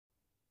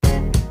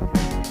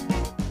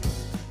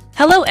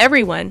Hello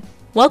everyone,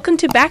 welcome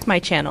to back my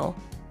channel.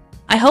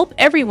 I hope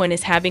everyone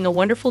is having a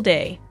wonderful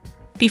day.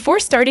 Before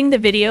starting the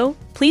video,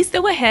 please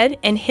go ahead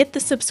and hit the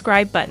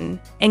subscribe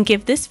button and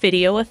give this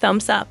video a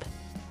thumbs up.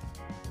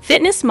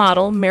 Fitness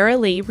model Mara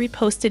Lee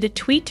reposted a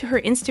tweet to her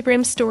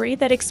Instagram story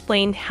that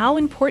explained how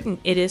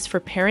important it is for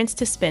parents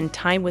to spend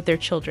time with their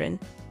children.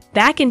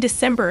 Back in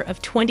December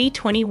of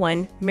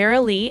 2021,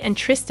 Mara Lee and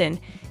Tristan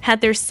had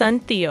their son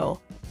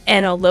Theo,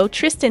 and although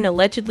Tristan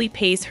allegedly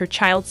pays her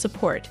child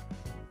support,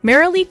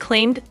 Mara Lee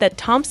claimed that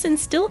Thompson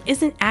still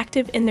isn't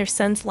active in their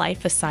son's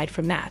life aside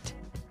from that.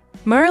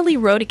 Mara Lee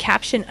wrote a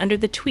caption under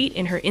the tweet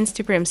in her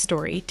Instagram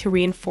story to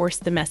reinforce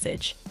the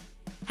message.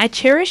 "I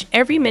cherish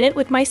every minute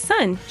with my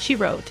son," she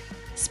wrote.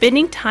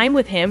 "Spending time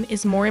with him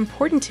is more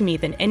important to me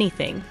than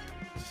anything.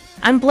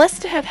 I'm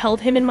blessed to have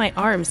held him in my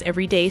arms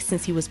every day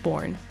since he was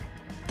born."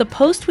 The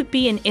post would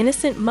be an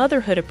innocent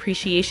motherhood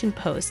appreciation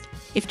post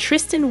if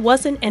Tristan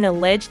wasn't an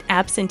alleged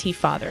absentee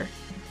father.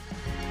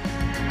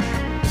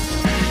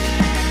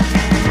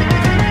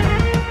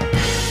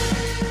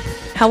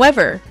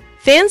 However,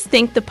 fans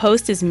think the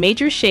post is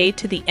major shade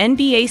to the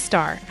NBA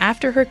star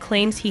after her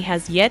claims he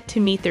has yet to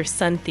meet their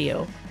son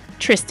Theo.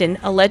 Tristan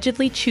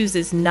allegedly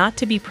chooses not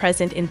to be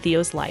present in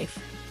Theo's life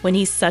when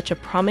he's such a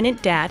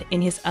prominent dad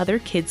in his other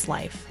kids'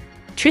 life.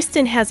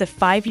 Tristan has a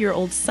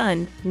 5-year-old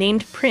son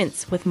named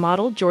Prince with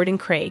model Jordan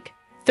Craig,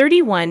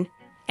 31,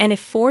 and a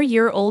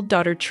 4-year-old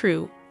daughter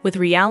True with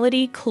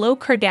reality Khloe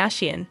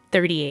Kardashian,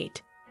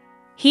 38.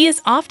 He is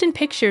often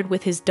pictured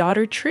with his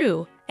daughter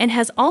True and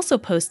has also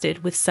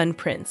posted with son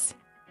Prince.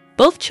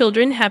 Both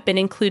children have been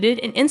included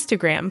in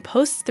Instagram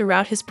posts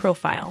throughout his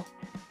profile.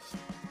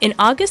 In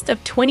August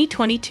of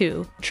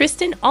 2022,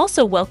 Tristan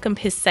also welcomed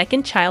his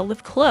second child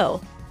with Khloe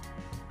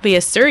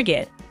via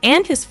surrogate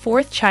and his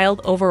 4th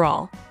child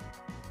overall.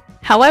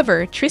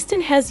 However, Tristan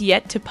has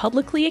yet to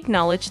publicly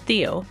acknowledge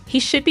Theo he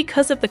should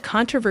because of the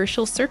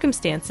controversial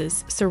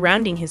circumstances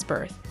surrounding his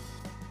birth.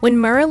 When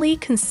Mara Lee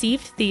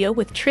conceived Theo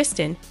with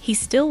Tristan, he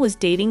still was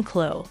dating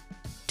Khloe.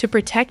 To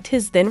protect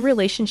his then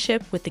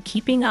relationship with the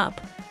Keeping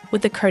Up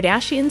with the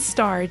Kardashian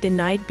star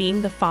denied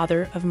being the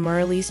father of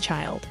Mara Lee's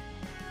child.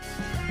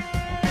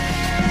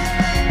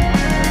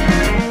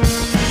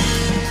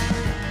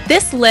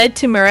 This led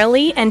to Mara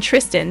Lee and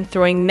Tristan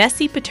throwing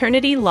messy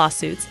paternity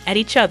lawsuits at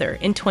each other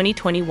in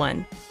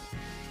 2021.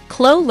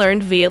 Khloe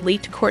learned via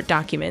leaked court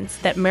documents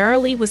that Mara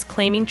Lee was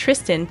claiming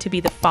Tristan to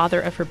be the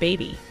father of her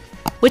baby,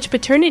 which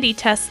paternity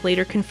tests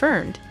later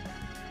confirmed.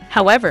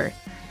 However,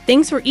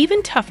 things were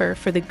even tougher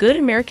for the Good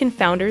American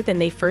founder than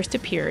they first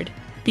appeared,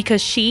 because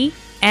she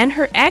and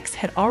her ex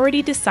had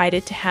already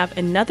decided to have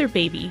another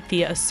baby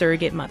via a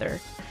surrogate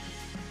mother.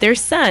 Their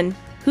son,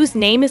 whose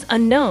name is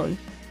unknown,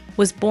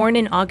 was born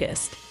in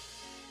August.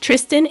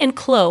 Tristan and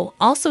Khloe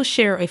also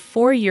share a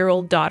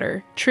 4-year-old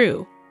daughter,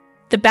 True.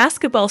 The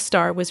basketball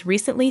star was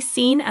recently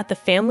seen at the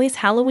family's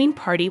Halloween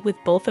party with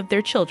both of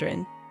their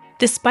children.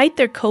 Despite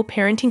their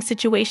co-parenting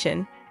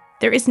situation,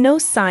 there is no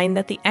sign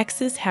that the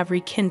exes have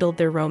rekindled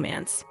their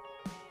romance.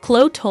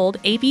 Khloe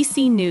told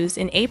ABC News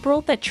in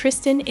April that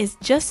Tristan is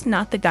just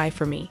not the guy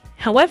for me.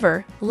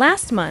 However,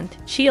 last month,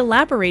 she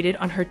elaborated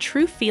on her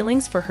true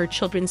feelings for her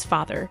children's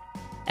father,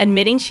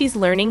 admitting she's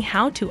learning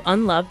how to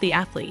unlove the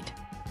athlete.